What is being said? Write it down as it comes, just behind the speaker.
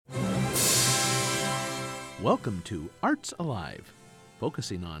Welcome to Arts Alive,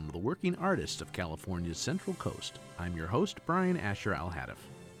 focusing on the working artists of California's Central Coast. I'm your host, Brian Asher Alhadeff.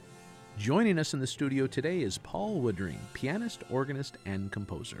 Joining us in the studio today is Paul Woodring, pianist, organist, and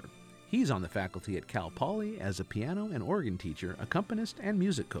composer. He's on the faculty at Cal Poly as a piano and organ teacher, accompanist, and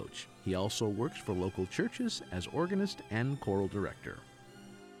music coach. He also works for local churches as organist and choral director.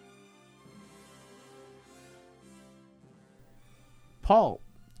 Paul,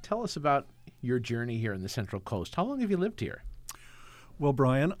 tell us about your journey here in the Central Coast. How long have you lived here? Well,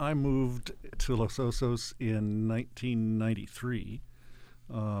 Brian, I moved to Los Osos in 1993.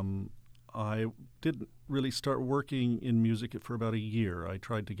 I didn't really start working in music for about a year. I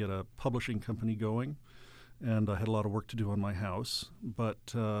tried to get a publishing company going, and I had a lot of work to do on my house. But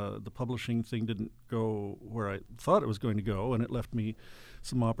the publishing thing didn't go where I thought it was going to go, and it left me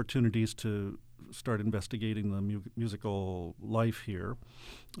some opportunities to start investigating the musical life here.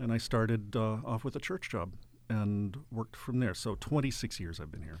 And I started off with a church job and worked from there. So 26 years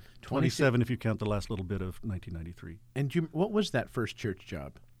I've been here. 27 if you count the last little bit of 1993. And what was that first church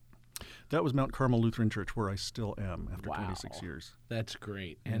job? That was Mount Carmel Lutheran Church, where I still am after 26 years. That's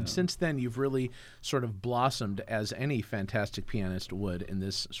great. And since then, you've really sort of blossomed, as any fantastic pianist would in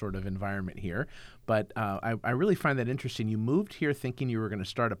this sort of environment here. But I really find that interesting. You moved here thinking you were going to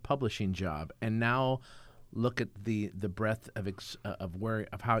start a publishing job, and now look at the breadth of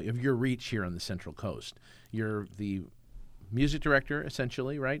your reach here on the Central Coast. You're the music director,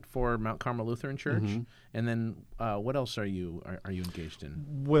 essentially, right, for Mount Carmel Lutheran Church, and then what else are you engaged in?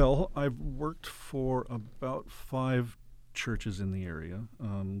 Well, I've worked for about 5 churches in the area.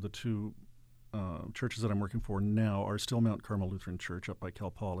 The 2 churches that I'm working for now are still Mount Carmel Lutheran Church up by Cal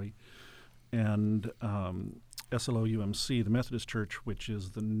Poly, and SLO-UMC, the Methodist Church, which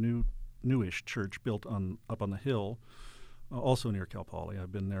is the newish church built up on the hill, also near Cal Poly.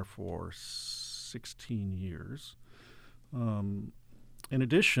 I've been there for 16 years. In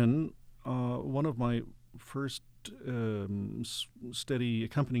addition, one of my first steady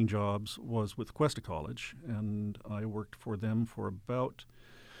accompanying jobs was with Cuesta College, and I worked for them for about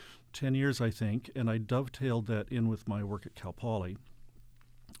 10 years, I think, and I dovetailed that in with my work at Cal Poly,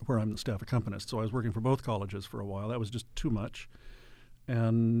 where I'm the staff accompanist. So I was working for both colleges for a while. That was just too much,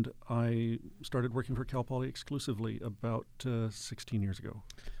 and I started working for Cal Poly exclusively about 16 years ago.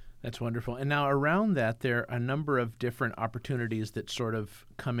 That's wonderful. And now around that, there are a number of different opportunities that sort of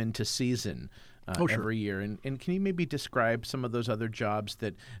come into season every year. And can you maybe describe some of those other jobs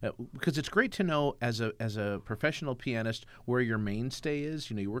that because it's great to know as a professional pianist where your mainstay is.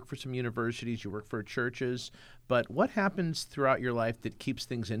 You know, you work for some universities, you work for churches, but what happens throughout your life that keeps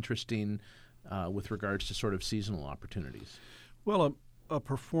things interesting with regards to sort of seasonal opportunities? Well, a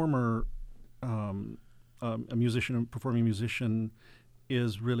performer, a performing musician,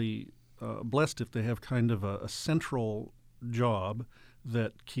 is really blessed if they have kind of a central job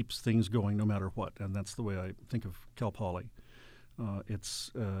that keeps things going no matter what, and that's the way I think of Cal Poly. It's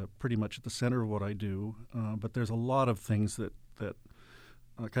pretty much at the center of what I do, but there's a lot of things that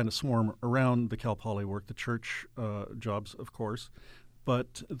kind of swarm around the Cal Poly work, the church jobs, of course,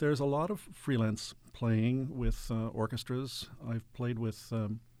 but there's a lot of freelance playing with orchestras. I've played with,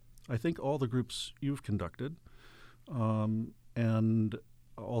 I think, all the groups you've conducted, and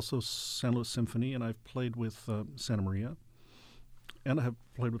also San Luis Symphony, and I've played with Santa Maria, and I have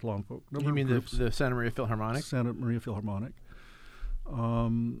played with Longfolk. You mean the Santa Maria Philharmonic? Santa Maria Philharmonic.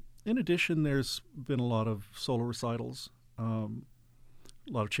 In addition, there's been a lot of solo recitals, a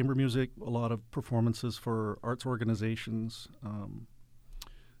lot of chamber music, a lot of performances for arts organizations,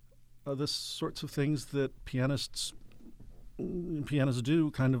 the sorts of things that pianists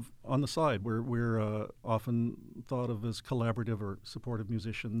do kind of on the side. We're often thought of as collaborative or supportive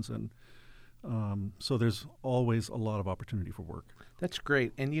musicians, and so there's always a lot of opportunity for work. That's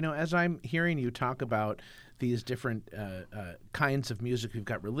great. And, you know, as I'm hearing you talk about these different kinds of music, we've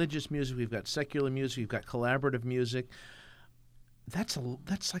got religious music, we've got secular music, we've got collaborative music. That's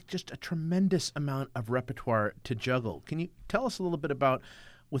like just a tremendous amount of repertoire to juggle. Can you tell us a little bit about,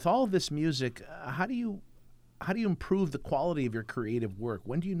 with all of this music, how do you improve the quality of your creative work?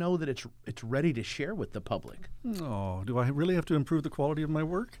 When do you know that it's ready to share with the public? Oh, do I really have to improve the quality of my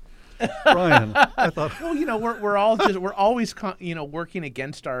work? Brian, I thought. Well, you know, we're always working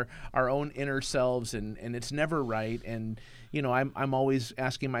against our own inner selves, and it's never right. And you know, I'm always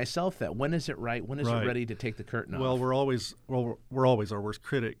asking myself that, when is it right? When is it ready to take the curtain off? Well, we're always our worst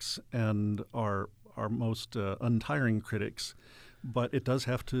critics and our most untiring critics. But it does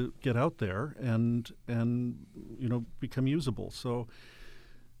have to get out there and become usable. So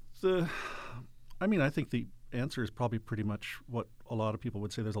I think the answer is probably pretty much what a lot of people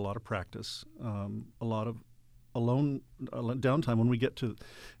would say. There's a lot of practice, a lot of downtime, when we get to,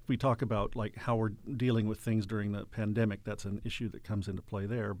 if we talk about like how we're dealing with things during the pandemic, that's an issue that comes into play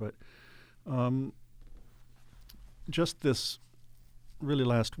there. But just this really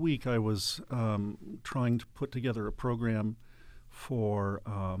last week, I was trying to put together a program for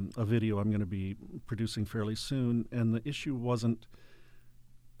a video I'm going to be producing fairly soon, and the issue wasn't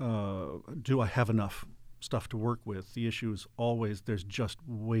do I have enough stuff to work with. The issue is always there's just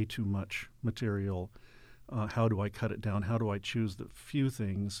way too much material. How do I cut it down? How do I choose the few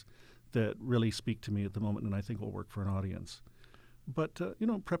things that really speak to me at the moment and I think will work for an audience? But,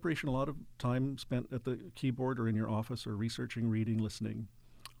 preparation, a lot of time spent at the keyboard or in your office or researching, reading, listening.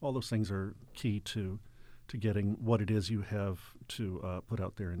 All those things are key to getting what it is you have to put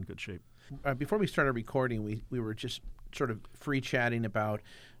out there in good shape. Before we started recording, we were just sort of free chatting about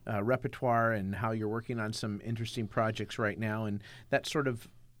repertoire and how you're working on some interesting projects right now, and that sort of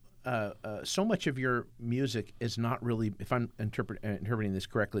so much of your music is not really, if I'm interpreting this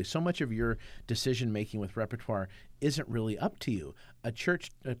correctly, so much of your decision-making with repertoire isn't really up to you. A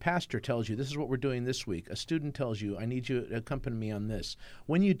pastor tells you, this is what we're doing this week. A student tells you, I need you to accompany me on this.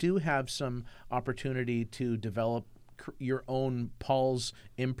 When you do have some opportunity to develop your own Paul's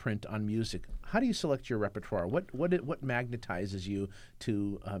imprint on music, how do you select your repertoire? What magnetizes you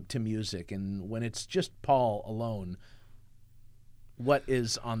to music? And when it's just Paul alone, what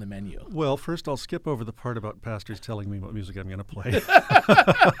is on the menu? Well, first I'll skip over the part about pastors telling me what music I'm going to play.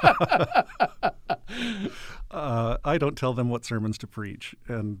 I don't tell them what sermons to preach,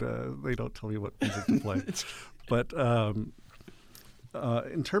 and they don't tell me what music to play. But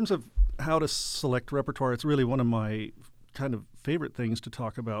in terms of how to select repertoire, it's really one of my kind of favorite things to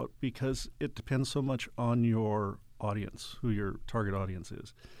talk about because it depends so much on your audience, who your target audience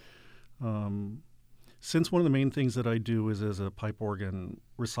is. Since one of the main things that I do is as a pipe organ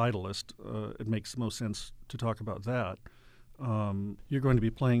recitalist, it makes the most sense to talk about that. You're going to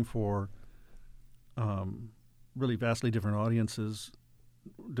be playing for really vastly different audiences,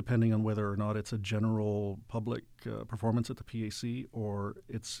 depending on whether or not it's a general public performance at the PAC, or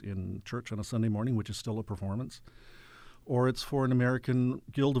it's in church on a Sunday morning, which is still a performance, or it's for an American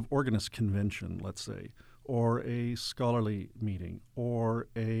Guild of Organists convention, let's say, or a scholarly meeting, or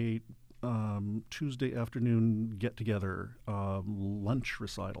a Tuesday afternoon get-together, lunch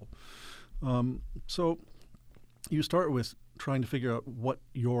recital. So you start with trying to figure out what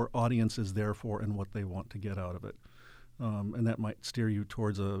your audience is there for and what they want to get out of it. And that might steer you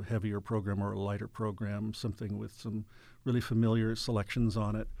towards a heavier program or a lighter program, something with some really familiar selections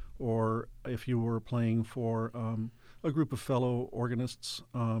on it. Or if you were playing for a group of fellow organists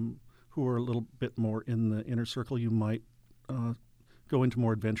who are a little bit more in the inner circle, you might go into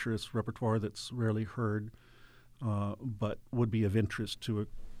more adventurous repertoire that's rarely heard, but would be of interest to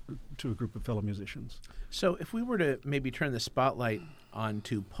a group of fellow musicians. So if we were to maybe turn the spotlight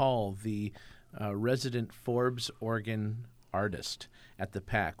onto Paul, the resident Forbes organ artist at the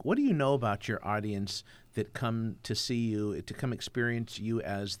PAC, what do you know about your audience that come to see you, to come experience you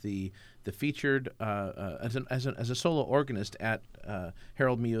as the featured as a solo organist at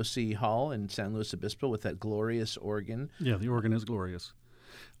Harold Miosi Hall in San Luis Obispo with that glorious organ? Yeah, the organ is glorious.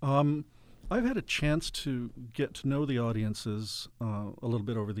 I've had a chance to get to know the audiences a little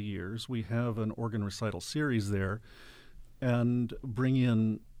bit over the years. We have an organ recital series there and bring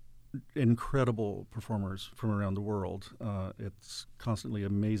in incredible performers from around the world. It's constantly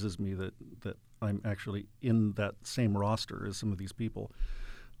amazes me that I'm actually in that same roster as some of these people.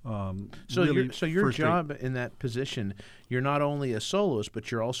 So your job in that position, you're not only a soloist,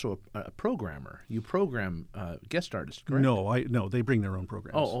 but you're also a programmer. You program guest artists, correct? No, they bring their own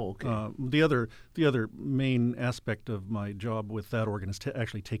programs. Oh, okay. The other main aspect of my job with that organ is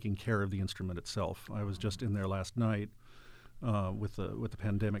actually taking care of the instrument itself. I was just in there last night. With the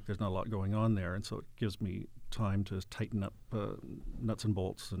pandemic, there's not a lot going on there, and so it gives me time to tighten up nuts and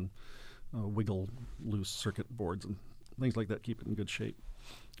bolts and wiggle loose circuit boards and things like that, keep it in good shape.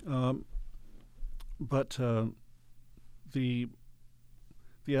 But the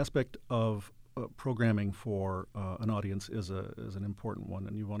aspect of programming for an audience is an important one,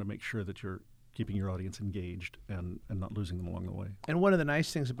 and you want to make sure that you're keeping your audience engaged and not losing them along the way. And one of the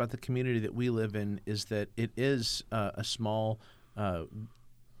nice things about the community that we live in is that it is a small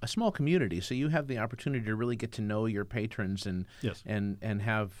community, so you have the opportunity to really get to know your patrons and yes. and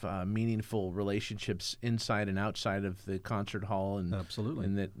have meaningful relationships inside and outside of the concert hall. And absolutely,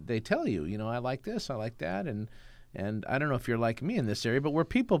 and that they tell you, I like this, I like that, and And I don't know if you're like me in this area, but we're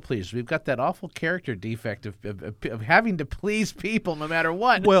people pleasers. We've got that awful character defect of having to please people no matter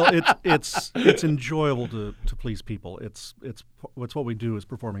what. Well, it's enjoyable to please people. It's what we do as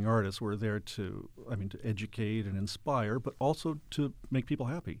performing artists. We're there to educate and inspire, but also to make people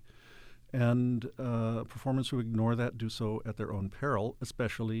happy. And performers who ignore that do so at their own peril,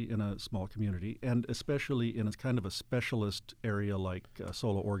 especially in a small community, and especially in a kind of a specialist area like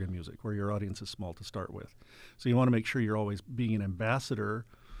solo organ music, where your audience is small to start with. So you want to make sure you're always being an ambassador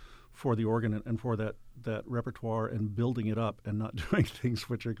for the organ and for that repertoire and building it up and not doing things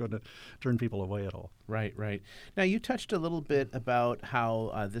which are going to turn people away at all. Right, right. Now, you touched a little bit about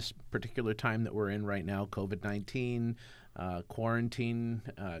how this particular time that we're in right now, COVID-19, quarantine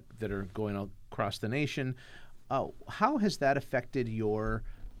that are going across the nation, how has that affected your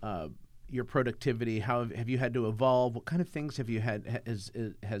productivity? How have you had to evolve? What kind of things have you had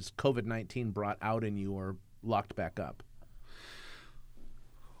has COVID-19 brought out in you or locked back up?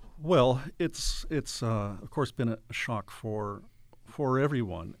 Well, it's of course been a shock for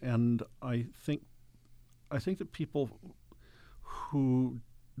everyone, and I think that people who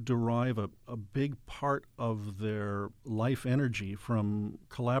derive a big part of their life energy from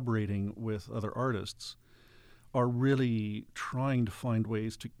collaborating with other artists are really trying to find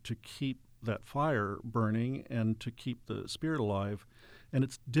ways to keep that fire burning and to keep the spirit alive, and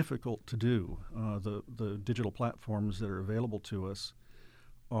it's difficult to do. The digital platforms that are available to us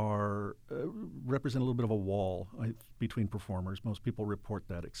represent a little bit of a wall between performers. Most people report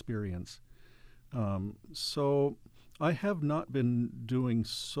that experience. So I have not been doing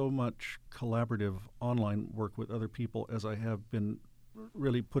so much collaborative online work with other people as I have been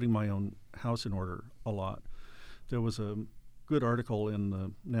really putting my own house in order a lot. There was a good article in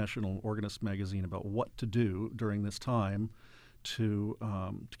the National Organist magazine about what to do during this time to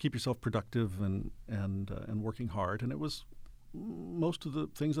keep yourself productive and working hard, and it was most of the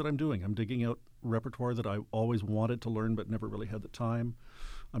things that I'm doing. I'm digging out repertoire that I always wanted to learn but never really had the time.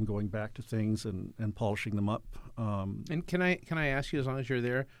 I'm going back to things and polishing them up. And can I ask you, as long as you're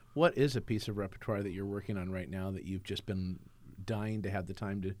there, what is a piece of repertoire that you're working on right now that you've just been dying to have the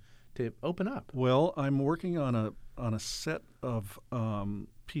time to open up? Well, I'm working on a set of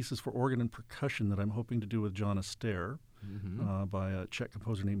pieces for organ and percussion that I'm hoping to do with John Astaire. Mm-hmm. By a Czech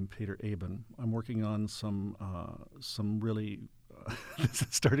composer named Peter Eben. I'm working on some really this is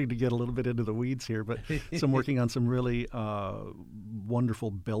starting to get a little bit into the weeds here, but I'm working on some really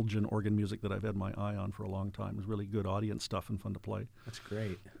wonderful Belgian organ music that I've had my eye on for a long time. It's really good audience stuff and fun to play. That's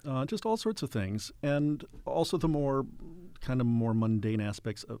great. Just all sorts of things, and also the more mundane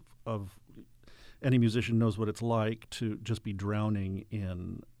aspects of any musician knows what it's like to just be drowning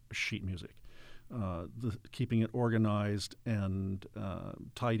in sheet music. Keeping it organized and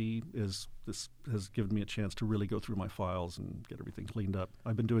tidy has given me a chance to really go through my files and get everything cleaned up.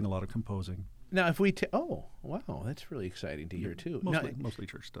 I've been doing a lot of composing. Now, if we oh, wow, that's really exciting to hear too. Mostly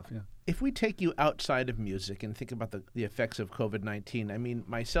church stuff, yeah. If we take you outside of music and think about the effects of COVID-19, I mean,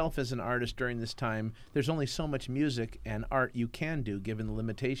 myself as an artist during this time, there's only so much music and art you can do given the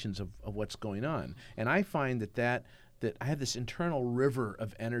limitations of what's going on. And I find that I have this internal river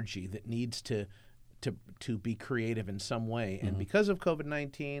of energy that needs to be creative in some way. And because of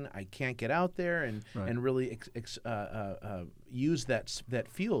COVID-19, I can't get out there and really use that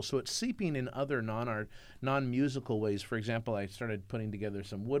fuel. So it's seeping in other non-musical ways. For example, I started putting together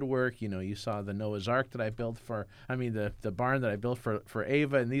some woodwork. You saw the Noah's Ark that I built the barn that I built for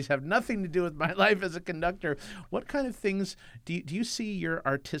Ava, and these have nothing to do with my life as a conductor. What kind of things do you see your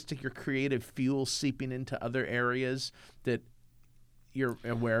artistic, your creative fuel seeping into other areas that you're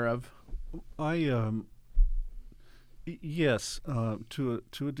aware of? Yes, to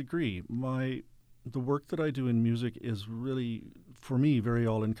a degree. The work that I do in music is really, for me, very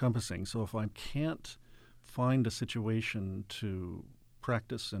all-encompassing. So if I can't find a situation to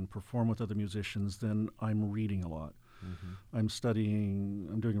practice and perform with other musicians, then I'm reading a lot. Mm-hmm. I'm studying.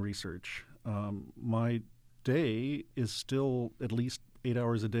 I'm doing research. My day is still at least 8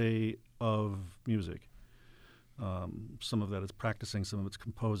 hours a day of music. Some of that is practicing, some of it's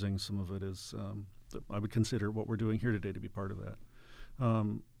composing, some of it is, I would consider what we're doing here today to be part of that.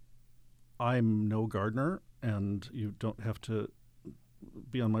 I'm no gardener, and you don't have to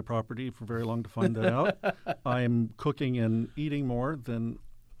be on my property for very long to find that out. I'm cooking and eating more than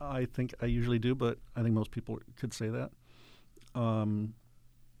I think I usually do, but I think most people could say that. I'm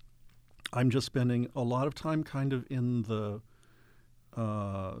just spending a lot of time kind of in the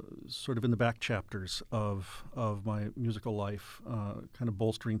sort of in the back chapters of my musical life, kind of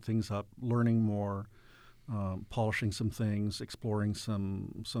bolstering things up, learning more, polishing some things, exploring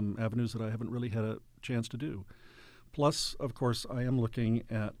some avenues that I haven't really had a chance to do. Plus, of course, I am looking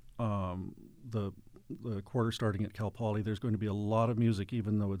at the quarter starting at Cal Poly. There's going to be a lot of music,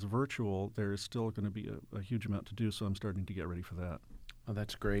 even though it's virtual. There's still going to be a huge amount to do, so I'm starting to get ready for that. Oh,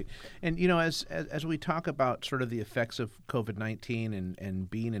 that's great. And as we talk about sort of the effects of COVID-19 and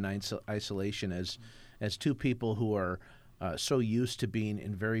being in isolation as two people who are so used to being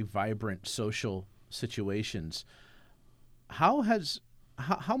in very vibrant social situations, how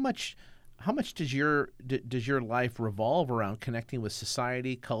much does your life revolve around connecting with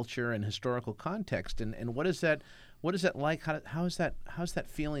society, culture, and historical context? And what is that like? How's that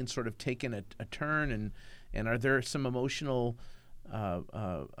feeling sort of taken a turn? And are there some emotional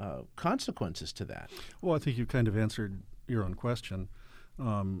consequences to that? Well, I think you kind of answered your own question.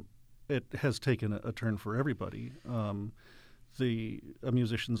 It has taken a turn for everybody. A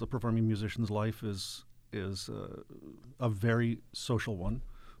performing musician's life is a very social one.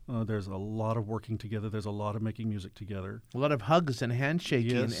 There's a lot of working together. There's a lot of making music together. A lot of hugs and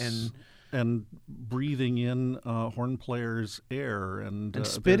handshaking. Yes. And breathing in horn players' air and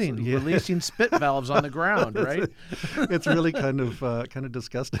spitting, releasing spit valves on the ground. Right? It's really kind of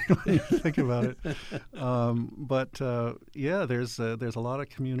disgusting when you think about it. But there's a lot of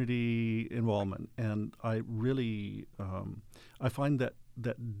community involvement, and I really I find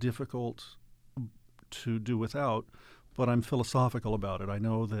that difficult to do without. But I'm philosophical about it. I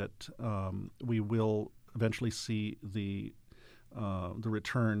know that we will eventually see the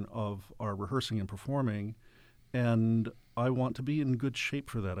return of our rehearsing and performing, and I want to be in good shape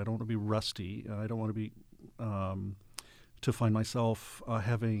for that. I don't want to be rusty. I don't want to be to find myself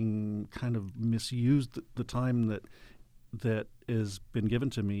having kind of misused the time that has been given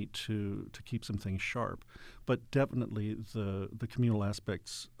to me to keep some things sharp. But definitely the communal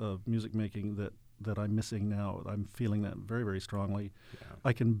aspects of music making that I'm missing now, I'm feeling that very, very strongly. Yeah.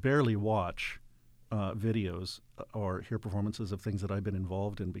 I can barely watch videos or hear performances of things that I've been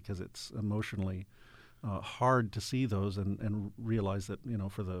involved in because it's emotionally hard to see those and realize that,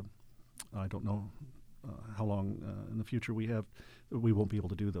 I don't know how long in the future we won't be able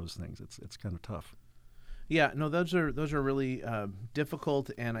to do those things. It's kind of tough. Yeah, no, those are really difficult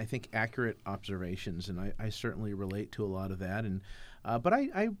and I think accurate observations, and I certainly relate to a lot of that. And but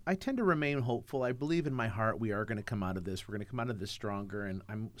I tend to remain hopeful. I believe in my heart we are going to come out of this. We're going to come out of this stronger, and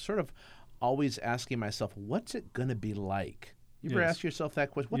I'm sort of always asking myself, what's it going to be like? You ever ask yourself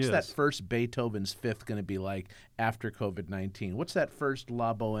that question? What's that first Beethoven's Fifth going to be like after COVID-19? What's that first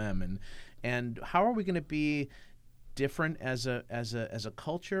La Boheme? And how are we going to be different as a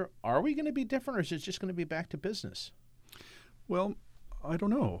culture? Are we going to be different, or is it just going to be back to business? Well, I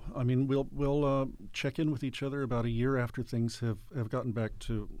don't know. I mean, we'll check in with each other about a year after things have gotten back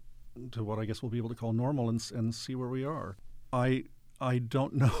to what I guess we'll be able to call normal and see where we are. I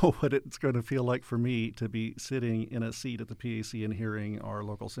don't know what it's going to feel like for me to be sitting in a seat at the PAC and hearing our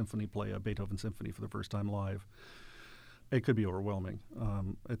local symphony play a Beethoven symphony for the first time live. It could be overwhelming.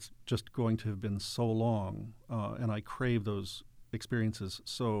 It's just going to have been so long, and I crave those experiences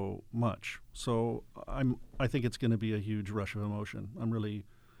so much. So I think it's going to be a huge rush of emotion. I'm really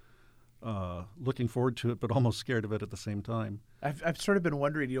looking forward to it, but almost scared of it at the same time. I've sort of been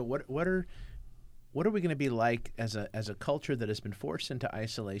wondering, what are we going to be like as a culture that has been forced into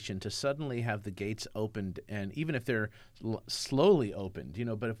isolation to suddenly have the gates opened, and even if they're slowly opened,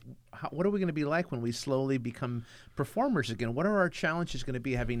 but what are we going to be like when we slowly become performers again? What are our challenges going to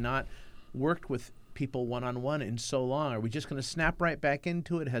be, having not worked with people one-on-one in so long? Are we just going to snap right back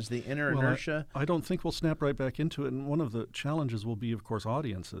into it? Has the inner inertia? I don't think we'll snap right back into it, and one of the challenges will be, of course,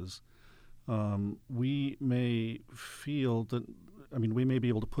 audiences. We may feel that, we may be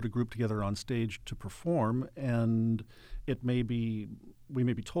able to put a group together on stage to perform, and we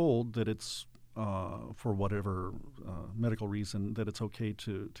may be told that it's for whatever medical reason that it's okay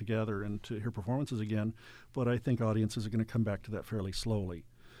to gather and to hear performances again. But I think audiences are going to come back to that fairly slowly.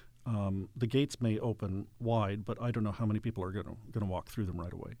 The gates may open wide, but I don't know how many people are going to walk through them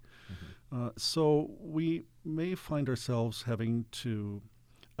right away. Mm-hmm. So we may find ourselves having to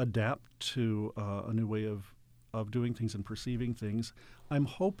adapt to a new way of doing things and perceiving things. I'm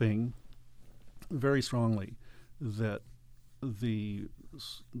hoping very strongly that the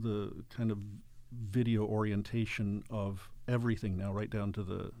kind of video orientation of everything now, right down to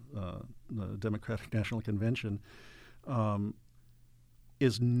the Democratic National Convention,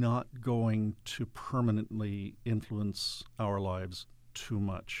 is not going to permanently influence our lives too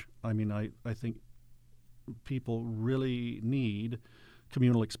much. I think people really need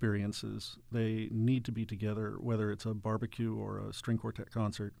communal experiences. They need to be together, whether it's a barbecue or a string quartet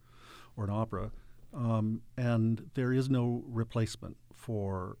concert or an opera. And there is no replacement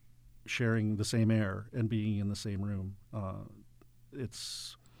for sharing the same air and being in the same room.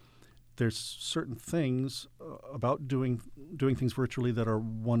 There's certain things about doing things virtually that are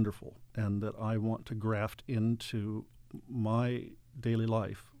wonderful and that I want to graft into my daily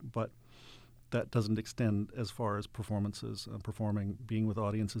life, but that doesn't extend as far as performances, performing, being with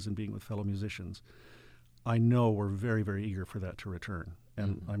audiences and being with fellow musicians. I know we're very, very eager for that to return,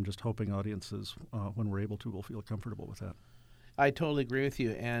 and I'm just hoping audiences, when we're able to, will feel comfortable with that. I totally agree with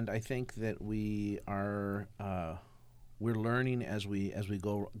you, and I think that we are we're learning as we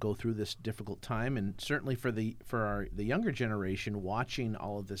go through this difficult time, and certainly for the younger generation watching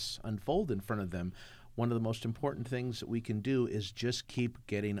all of this unfold in front of them. One of the most important things that we can do is just keep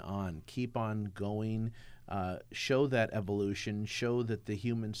getting on, keep on going, show that evolution, show that the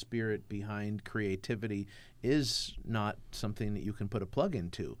human spirit behind creativity is not something that you can put a plug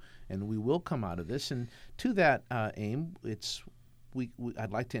into, and we will come out of this. And to that aim,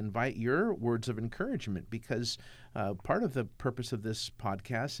 I'd like to invite your words of encouragement, because part of the purpose of this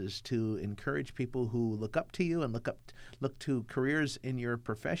podcast is to encourage people who look up to you and look to careers in your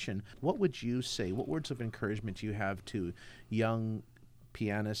profession. What would you say? What words of encouragement do you have to young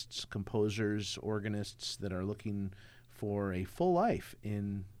pianists, composers, organists that are looking for a full life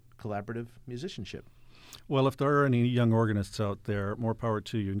in collaborative musicianship? Well, if there are any young organists out there, more power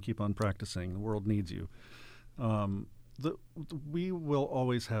to you, and keep on practicing. The world needs you. We will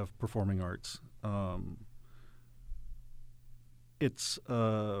always have performing arts. It's,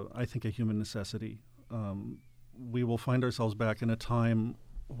 I think, a human necessity. We will find ourselves back in a time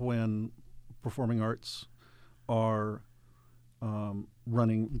when performing arts are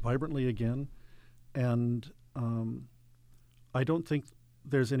running vibrantly again, and I don't think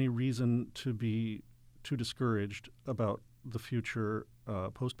there's any reason to be too discouraged about the future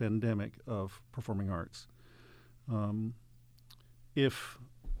post-pandemic of performing arts. If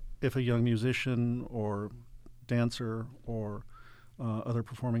a young musician or dancer or other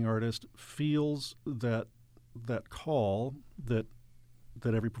performing artist feels that call that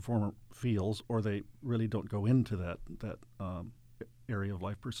every performer feels, or they really don't go into that area of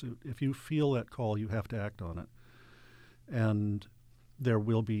life pursuit, if you feel that call, you have to act on it. And there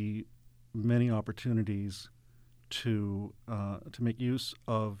will be many opportunities to make use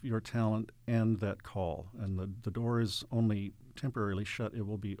of your talent and that call. And the door is only temporarily shut. It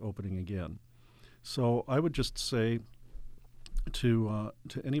will be opening again. So I would just say to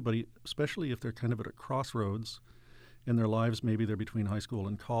anybody, especially if they're kind of at a crossroads in their lives, maybe they're between high school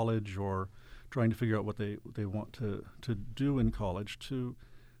and college, or trying to figure out what they want to do in college, to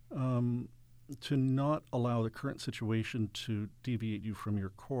not allow the current situation to deviate you from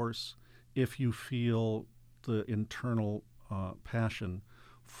your course if you feel the internal passion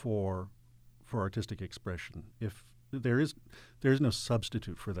for artistic expression. If there is no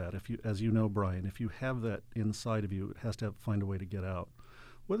substitute for that. If you, as you know, Brian, if you have that inside of you, it has to find a way to get out.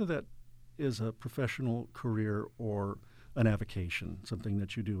 Whether that is a professional career or an avocation, something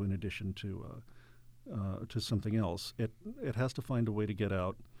that you do in addition to something else, it has to find a way to get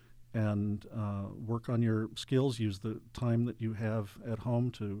out and work on your skills. Use the time that you have at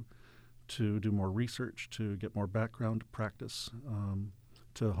home to do more research, to get more background, to practice,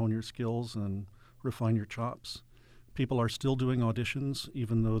 to hone your skills and refine your chops. People are still doing auditions,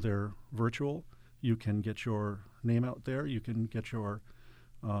 even though they're virtual. You can get your name out there. You can get your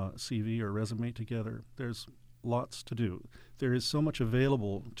CV or resume together. There's lots to do. There is so much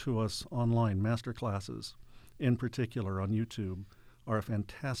available to us online. Master classes, in particular on YouTube, are a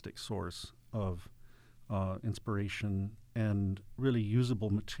fantastic source of inspiration and really usable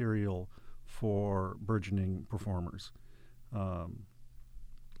material for burgeoning performers. I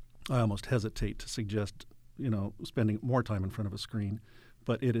almost hesitate to suggest, spending more time in front of a screen,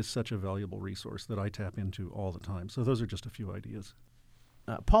 but it is such a valuable resource that I tap into all the time. So those are just a few ideas.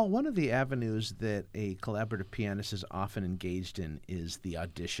 Paul, one of the avenues that a collaborative pianist is often engaged in is the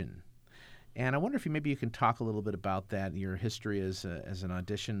audition. And I wonder if you can talk a little bit about that, your history as an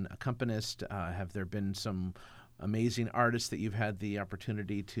audition accompanist. Have there been some amazing artists that you've had the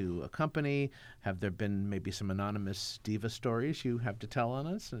opportunity to accompany? Have there been maybe some anonymous diva stories you have to tell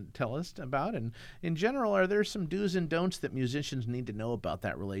us about? And in general, are there some do's and don'ts that musicians need to know about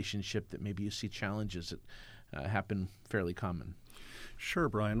that relationship, that maybe you see challenges that happen fairly common? Sure,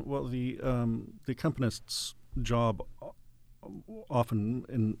 Brian. Well, the accompanist's job often,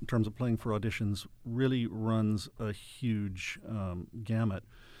 in terms of playing for auditions, really runs a huge gamut.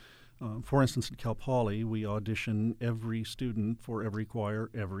 For instance, at Cal Poly, we audition every student for every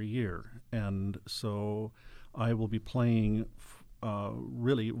choir every year. And so I will be playing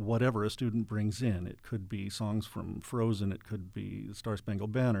really whatever a student brings in. It could be songs from Frozen, it could be the Star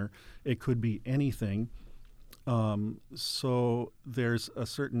Spangled Banner, it could be anything. So there's a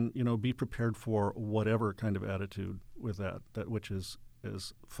certain, be prepared for whatever kind of attitude with that which is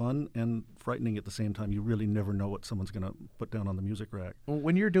fun and frightening at the same time. You really never know what someone's going to put down on the music rack.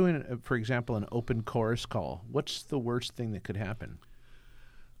 When you're doing, for example, an open chorus call, what's the worst thing that could happen?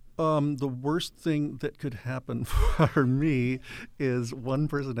 The worst thing that could happen for me is one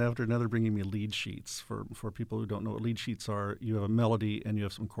person after another bringing me lead sheets. For people who don't know what lead sheets are, you have a melody and you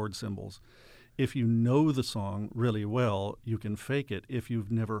have some chord symbols. If you know the song really well, you can fake it. If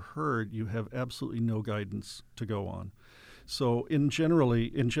you've never heard, you have absolutely no guidance to go on. So in general,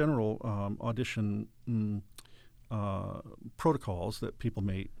 audition protocols that people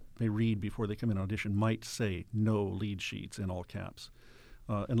may read before they come in audition might say no lead sheets in all caps.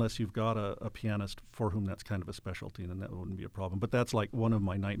 Unless you've got a pianist for whom that's kind of a specialty, then that wouldn't be a problem. But that's like one of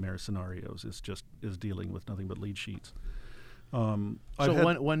my nightmare scenarios is dealing with nothing but lead sheets. So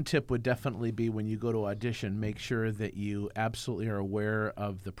one tip would definitely be when you go to audition, make sure that you absolutely are aware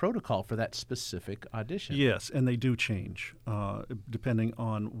of the protocol for that specific audition. Yes, and they do change depending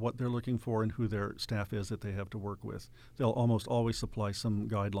on what they're looking for and who their staff is that they have to work with. They'll almost always supply some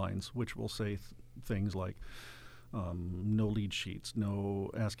guidelines, which will say things like no lead sheets, no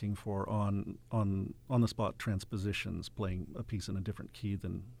asking for on the spot transpositions, playing a piece in a different key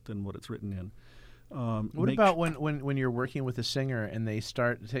than what it's written in. What about when you're working with a singer and they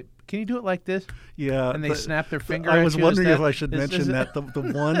start say, "Can you do it like this?" Yeah, and they snap their finger. I was wondering if I should mention that the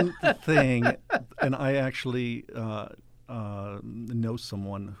one thing, and I actually know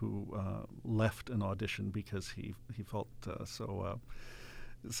someone who left an audition because he felt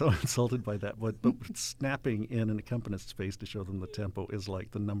so insulted by that. But snapping in an accompanist's face to show them the tempo is like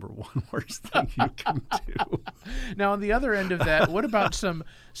the number one worst thing you can do. Now, on the other end of that, what about some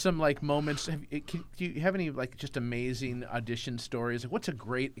like moments? Do you have any like just amazing audition stories? Like, what's a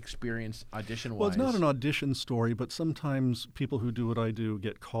great experience audition-wise? Well, it's not an audition story, but sometimes people who do what I do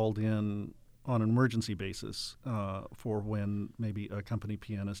get called in on an emergency basis for when maybe a company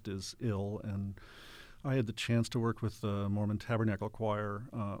pianist is ill. And I had the chance to work with the Mormon Tabernacle Choir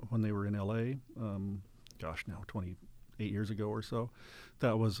when they were in L.A., now 28 years ago or so.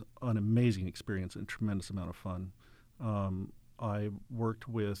 That was an amazing experience and a tremendous amount of fun. I worked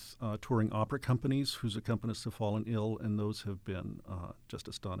with touring opera companies whose accompanists have fallen ill, and those have been just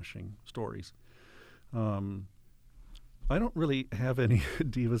astonishing stories. I don't really have any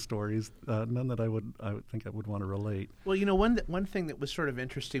diva stories, none that I would think I would want to relate. Well, one thing that was sort of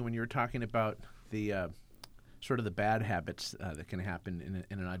interesting when you were talking about the sort of the bad habits that can happen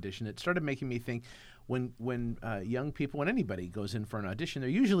in an audition, it started making me think when young people, when anybody goes in for an audition, they're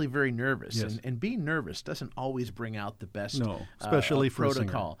usually very nervous. Yes. And being nervous doesn't always bring out the best no, especially for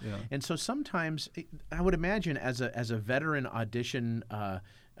protocol. A singer. Yeah. And so sometimes, I would imagine as a veteran audition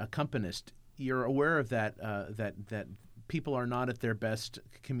accompanist, you're aware of that people are not at their best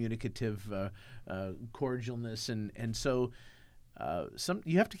communicative cordialness, and so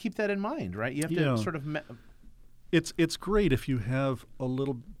you have to keep that in mind, right? You have to sort of. It's great if you have a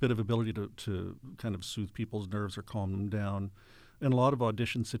little bit of ability to kind of soothe people's nerves or calm them down. In a lot of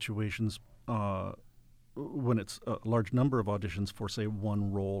audition situations, when it's a large number of auditions for, say,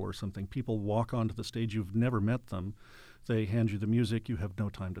 one role or something, people walk onto the stage, you've never met them, they hand you the music, you have no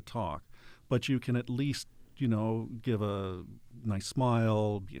time to talk. But you can at least, give a nice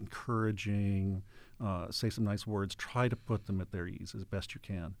smile, be encouraging, say some nice words, try to put them at their ease as best you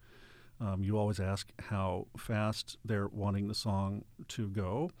can. You always ask how fast they're wanting the song to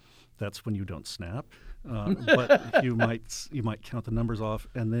go. That's when you don't snap. But you might count the numbers off,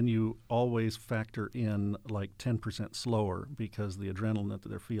 and then you always factor in like 10% slower because the adrenaline that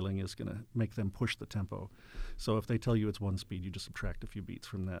they're feeling is going to make them push the tempo. So if they tell you it's one speed, you just subtract a few beats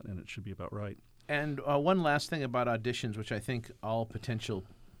from that, and it should be about right. And one last thing about auditions, which I think all potential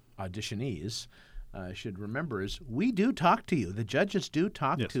auditionees should remember, is we do talk to you. The judges do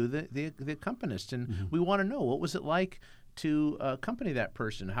talk to the accompanist, and we want to know, what was it like to accompany that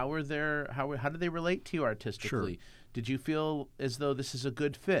person? How did they relate to you artistically? Sure. Did you feel as though this is a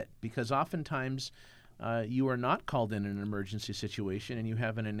good fit? Because oftentimes you are not called in an emergency situation, and you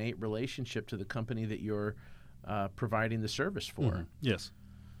have an innate relationship to the company that you're providing the service for. Mm-hmm. Yes.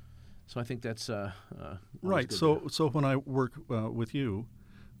 So I think that's right. So when I work with you,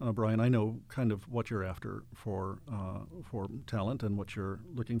 Brian, I know kind of what you're after for talent and what you're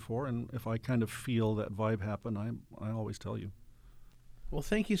looking for, and if I kind of feel that vibe happen, I always tell you. Well,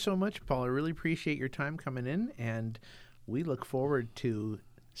 thank you so much, Paul. I really appreciate your time coming in, and we look forward to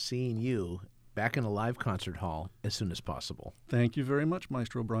seeing you back in a live concert hall as soon as possible. Thank you very much,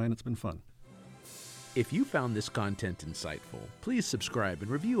 Maestro Brian. It's been fun. If you found this content insightful, please subscribe and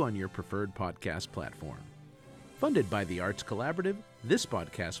review on your preferred podcast platform. Funded by the Arts Collaborative, this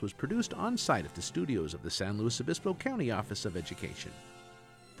podcast was produced on-site at the studios of the San Luis Obispo County Office of Education.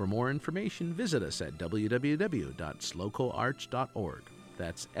 For more information, visit us at www.slocoarts.org.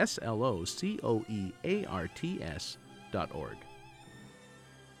 That's SLOCOEARTS.org.